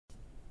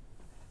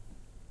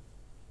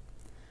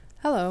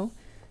Hello.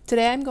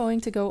 Today I'm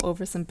going to go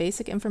over some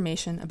basic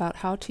information about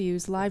how to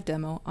use Live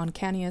Demo on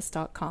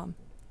Canias.com.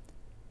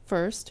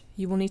 First,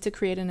 you will need to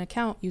create an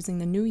account using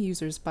the New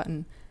Users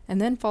button and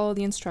then follow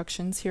the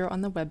instructions here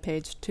on the web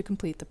page to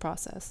complete the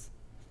process.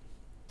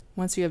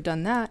 Once you have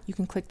done that, you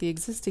can click the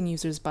Existing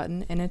Users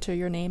button and enter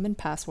your name and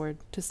password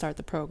to start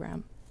the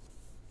program.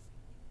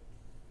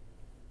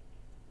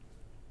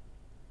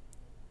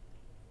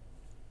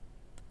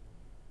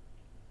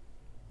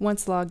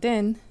 Once logged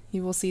in,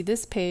 you will see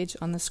this page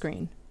on the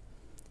screen.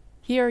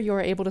 Here you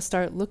are able to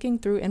start looking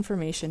through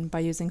information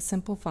by using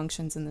simple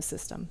functions in the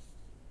system.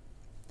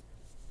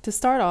 To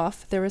start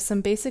off, there is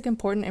some basic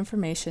important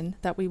information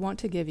that we want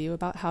to give you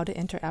about how to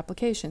enter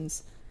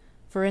applications.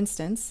 For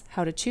instance,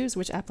 how to choose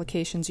which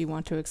applications you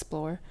want to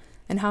explore,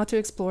 and how to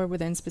explore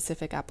within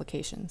specific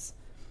applications.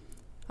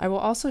 I will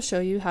also show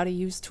you how to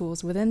use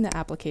tools within the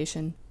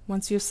application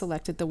once you've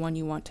selected the one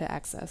you want to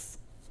access.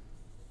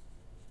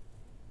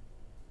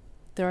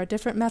 There are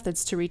different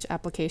methods to reach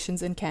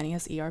applications in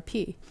Canias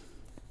ERP.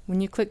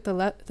 When you click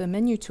the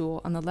menu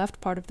tool on the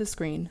left part of the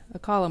screen, a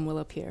column will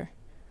appear,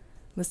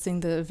 listing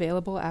the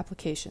available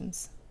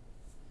applications.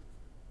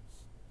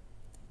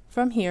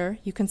 From here,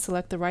 you can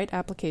select the right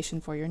application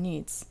for your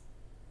needs.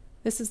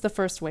 This is the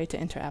first way to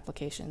enter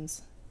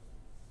applications.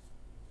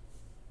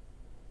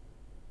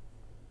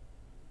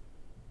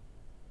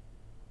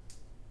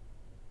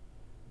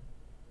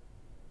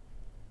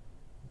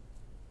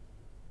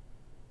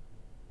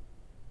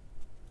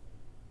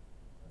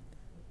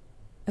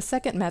 A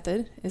second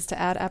method is to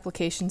add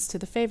applications to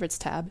the Favorites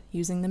tab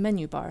using the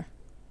menu bar.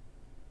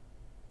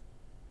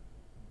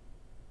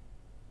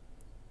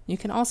 You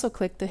can also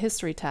click the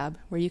History tab,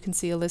 where you can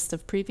see a list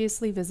of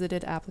previously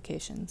visited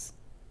applications.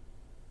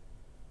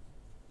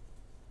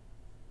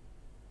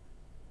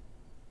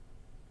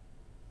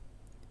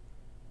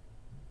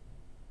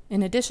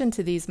 In addition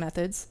to these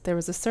methods, there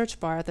is a search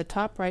bar at the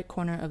top right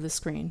corner of the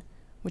screen,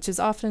 which is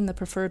often the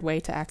preferred way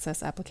to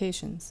access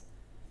applications.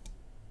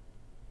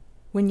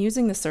 When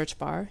using the search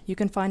bar, you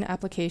can find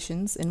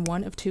applications in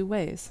one of two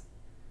ways.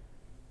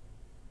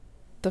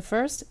 The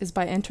first is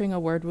by entering a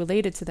word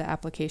related to the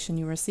application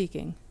you are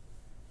seeking.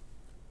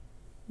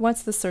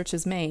 Once the search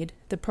is made,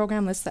 the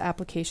program lists the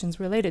applications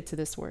related to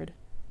this word,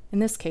 in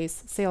this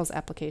case, sales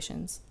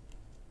applications.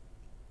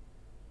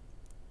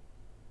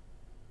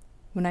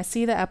 When I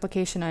see the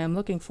application I am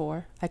looking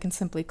for, I can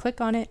simply click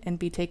on it and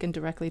be taken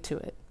directly to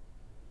it.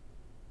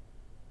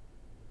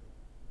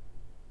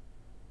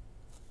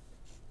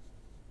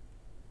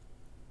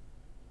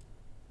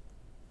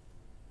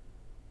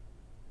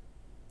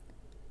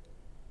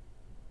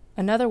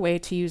 Another way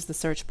to use the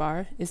search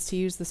bar is to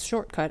use the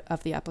shortcut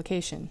of the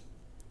application.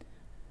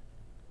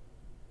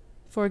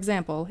 For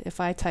example, if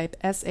I type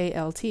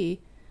SALT,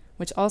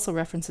 which also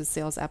references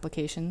sales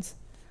applications,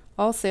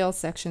 all sales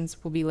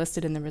sections will be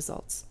listed in the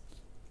results.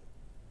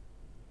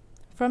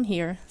 From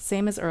here,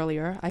 same as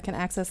earlier, I can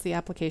access the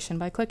application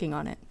by clicking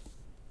on it.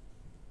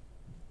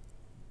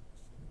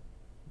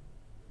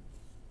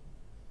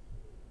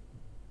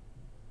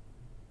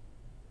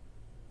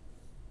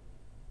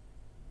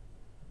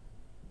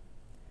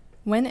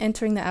 When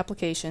entering the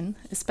application,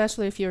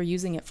 especially if you are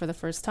using it for the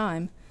first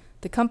time,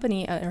 the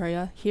company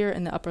area here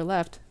in the upper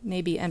left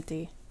may be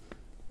empty.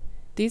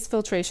 These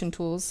filtration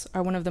tools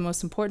are one of the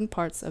most important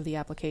parts of the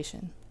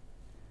application.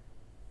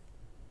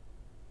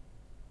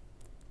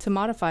 To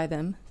modify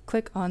them,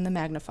 click on the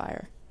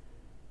magnifier.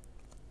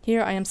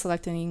 Here I am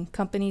selecting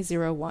Company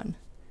 01.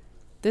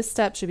 This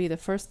step should be the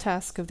first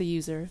task of the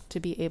user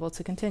to be able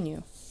to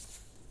continue.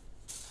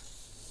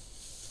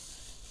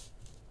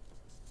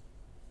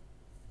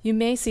 You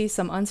may see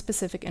some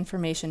unspecific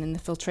information in the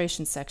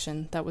filtration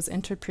section that was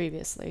entered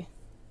previously.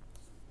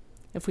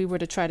 If we were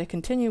to try to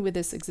continue with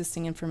this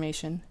existing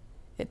information,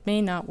 it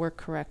may not work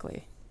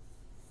correctly.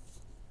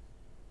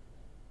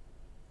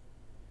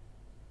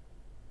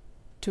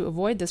 To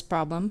avoid this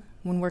problem,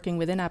 when working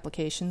within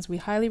applications, we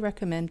highly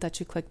recommend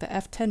that you click the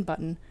F10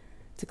 button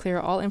to clear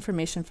all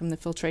information from the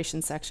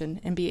filtration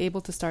section and be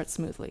able to start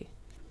smoothly.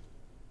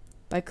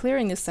 By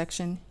clearing this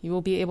section, you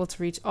will be able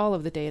to reach all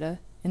of the data,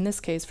 in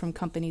this case from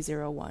Company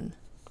 01.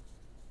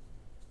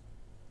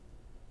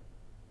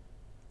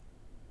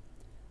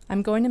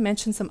 I'm going to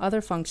mention some other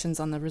functions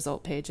on the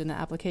result page in the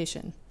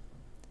application.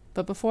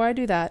 But before I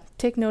do that,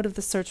 take note of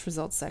the search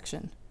results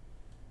section.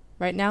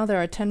 Right now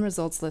there are 10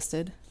 results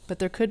listed, but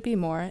there could be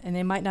more and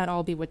they might not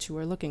all be what you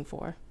are looking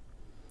for.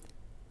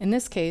 In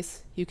this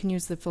case, you can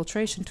use the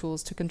filtration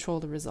tools to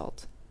control the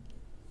result.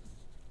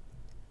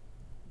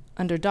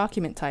 Under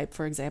document type,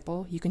 for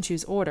example, you can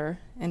choose order,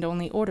 and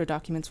only order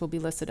documents will be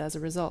listed as a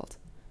result.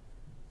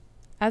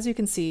 As you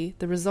can see,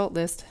 the result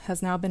list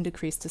has now been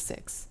decreased to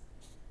 6.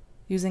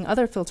 Using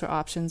other filter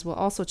options will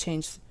also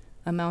change the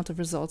amount of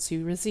results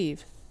you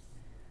receive.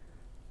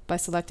 By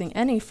selecting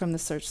any from the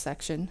search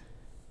section,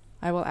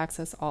 I will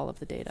access all of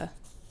the data.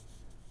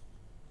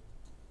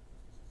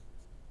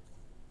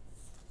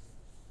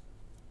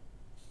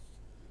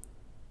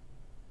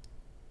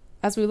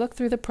 As we look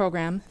through the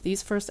program,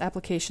 these first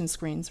application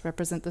screens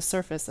represent the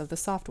surface of the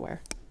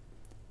software.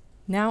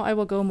 Now I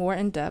will go more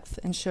in depth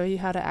and show you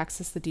how to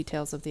access the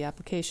details of the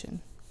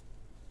application.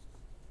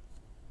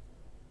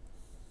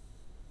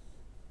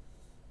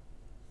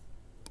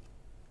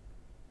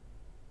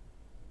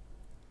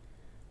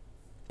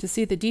 To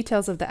see the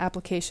details of the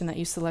application that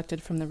you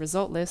selected from the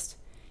result list,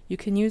 you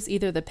can use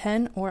either the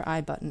pen or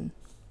I button.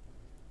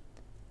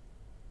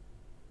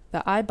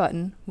 The I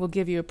button will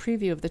give you a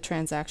preview of the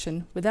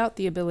transaction without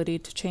the ability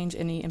to change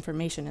any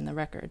information in the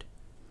record.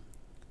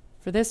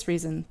 For this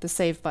reason, the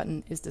Save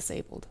button is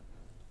disabled.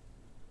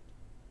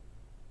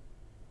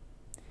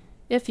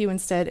 If you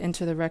instead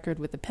enter the record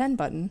with the pen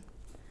button,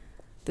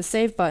 the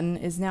Save button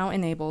is now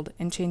enabled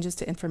and changes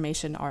to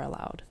information are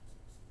allowed.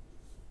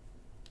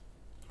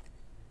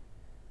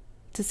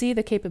 To see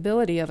the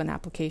capability of an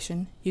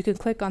application, you can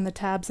click on the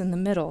tabs in the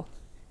middle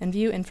and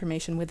view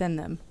information within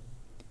them.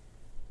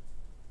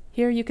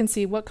 Here you can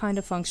see what kind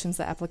of functions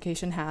the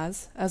application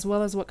has, as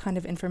well as what kind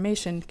of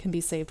information can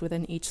be saved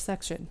within each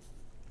section.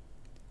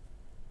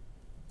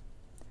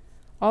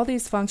 All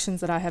these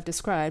functions that I have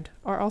described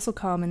are also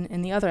common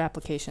in the other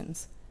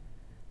applications.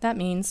 That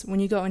means when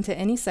you go into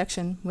any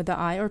section with the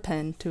I or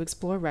pen to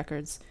explore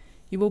records,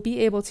 you will be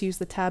able to use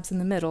the tabs in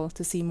the middle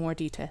to see more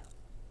detail.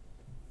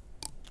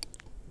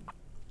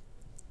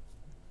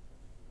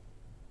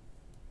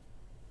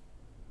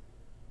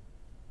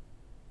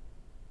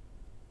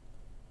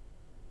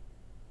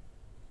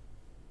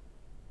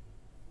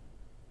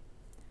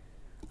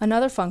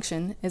 Another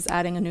function is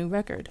adding a new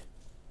record.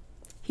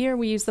 Here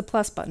we use the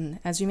plus button,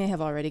 as you may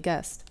have already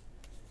guessed.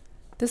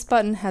 This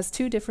button has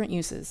two different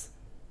uses.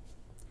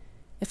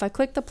 If I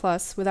click the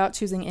plus without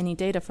choosing any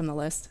data from the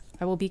list,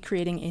 I will be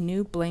creating a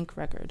new blank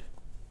record.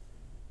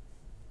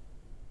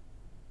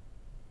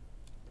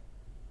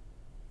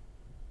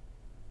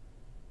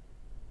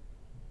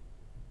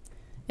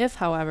 If,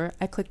 however,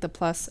 I click the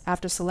plus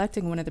after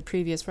selecting one of the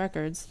previous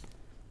records,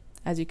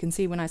 as you can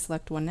see when I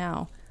select one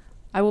now,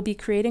 I will be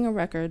creating a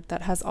record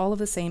that has all of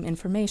the same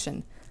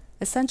information,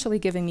 essentially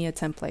giving me a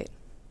template.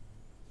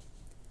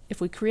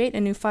 If we create a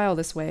new file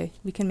this way,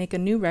 we can make a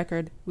new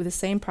record with the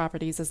same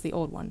properties as the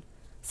old one,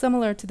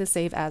 similar to the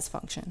Save As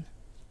function.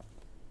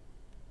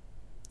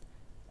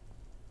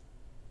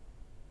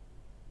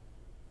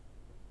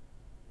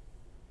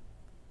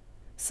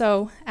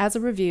 So, as a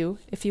review,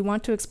 if you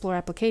want to explore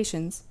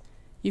applications,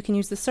 you can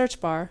use the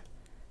search bar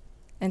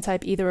and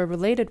type either a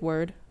related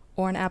word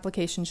or an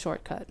application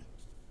shortcut.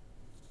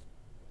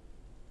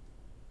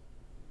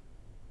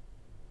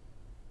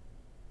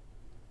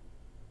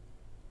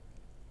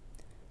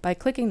 By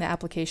clicking the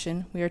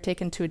application, we are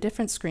taken to a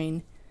different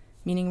screen,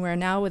 meaning we are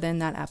now within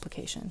that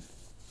application.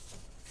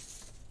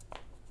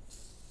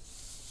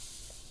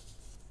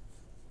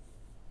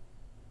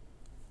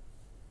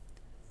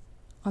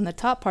 On the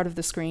top part of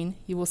the screen,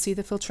 you will see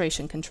the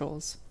filtration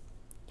controls.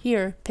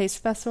 Here, pay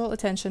special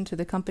attention to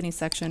the company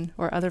section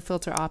or other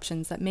filter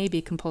options that may be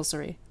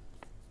compulsory.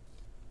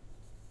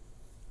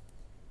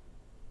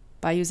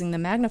 By using the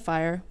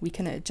magnifier, we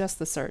can adjust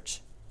the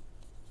search.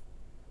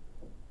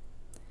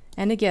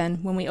 And again,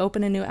 when we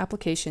open a new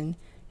application,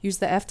 use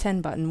the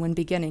F10 button when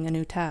beginning a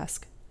new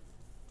task.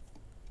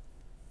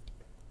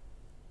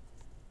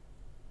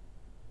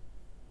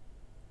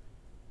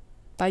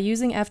 By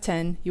using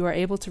F10, you are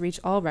able to reach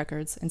all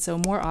records, and so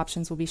more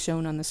options will be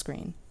shown on the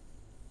screen.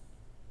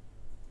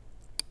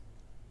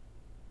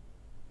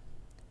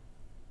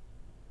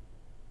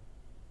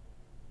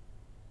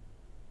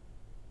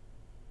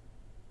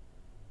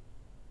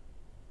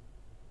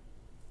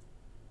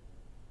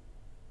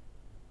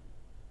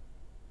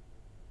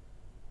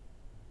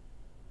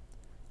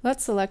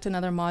 Let's select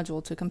another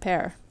module to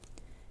compare.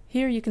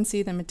 Here you can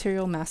see the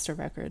material master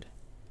record.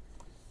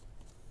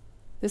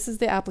 This is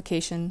the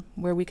application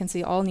where we can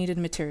see all needed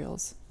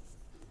materials.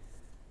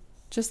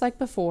 Just like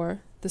before,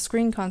 the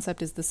screen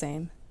concept is the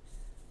same.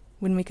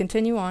 When we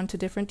continue on to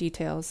different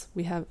details,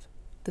 we have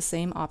the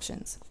same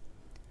options.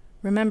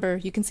 Remember,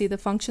 you can see the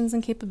functions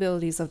and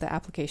capabilities of the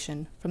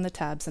application from the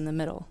tabs in the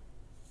middle.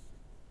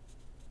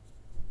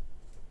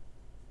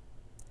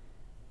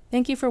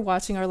 Thank you for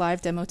watching our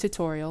live demo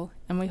tutorial,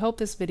 and we hope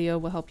this video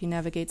will help you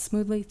navigate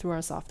smoothly through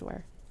our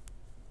software.